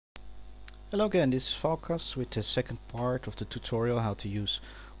Hello again, this is Valkas with the second part of the tutorial how to use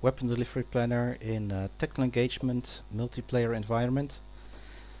Weapon Delivery Planner in a technical engagement multiplayer environment.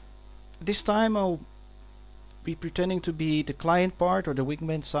 This time I'll be pretending to be the client part or the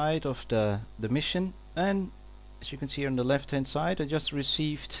wingman side of the mission, and as you can see on the left hand side I just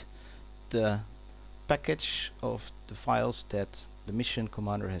received the package of the files that the mission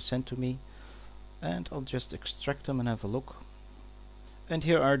commander has sent to me, and I'll just extract them and have a look. And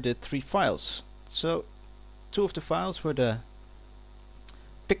here are the three files. So two of the files were the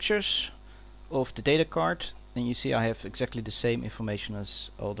pictures of the data card, and you see I have exactly the same information as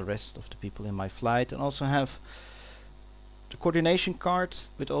all the rest of the people in my flight, and also have the coordination card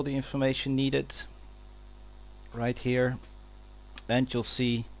with all the information needed right here. And you'll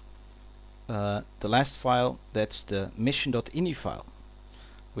see the last file, that's the mission.ini file,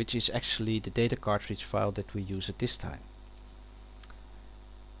 which is actually the data cartridge file that we use at this time.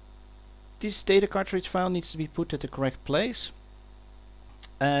 This data cartridge file needs to be put at the correct place,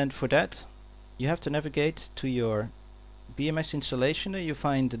 and for that you have to navigate to your BMS installation and you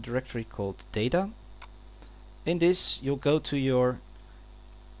find the directory called data. In this you'll go to your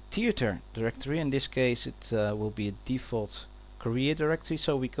theater directory. In this case it will be a default Korea directory,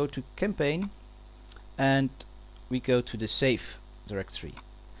 so we go to campaign and we go to the save directory.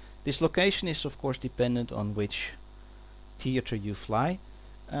 This location is of course dependent on which theater you fly,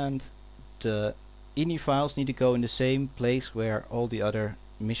 and the ini files need to go in the same place where all the other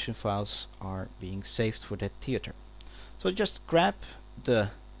mission files are being saved for that theater. So just grab the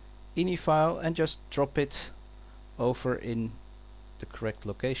ini file and just drop it over in the correct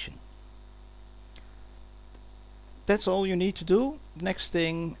location. That's all you need to do. Next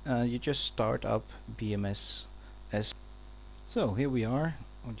thing, you just start up BMS as. So here we are.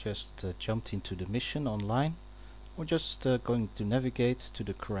 I just jumped into the mission online. We're just going to navigate to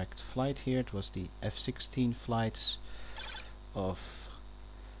the correct flight here. It was the F-16 flights of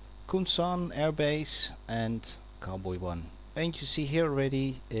Kunsan Air Base and Cowboy 1. And you see here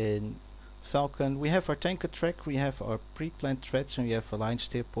already in Falcon we have our tanker track, we have our pre-planned threads, and we have aligned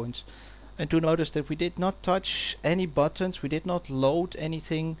steer points. And do notice that we did not touch any buttons, we did not load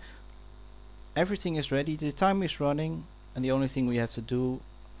anything. Everything is ready, the time is running, and the only thing we have to do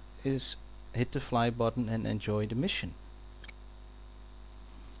is hit the fly button and enjoy the mission.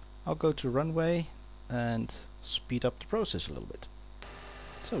 I'll go to runway and speed up the process a little bit.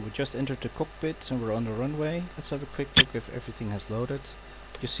 So we just entered the cockpit and we're on the runway. Let's have a quick look if everything has loaded.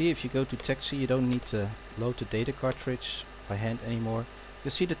 You see, if you go to taxi you don't need to load the data cartridge by hand anymore.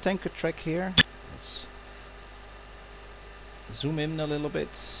 You see the tanker track here. Let's zoom in a little bit.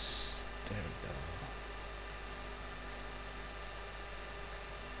 There we go.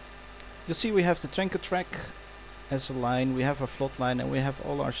 You see we have the tanker track as a line, we have our float line, and we have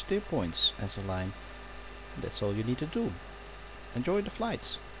all our steer points as a line. That's all you need to do. Enjoy the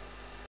flights.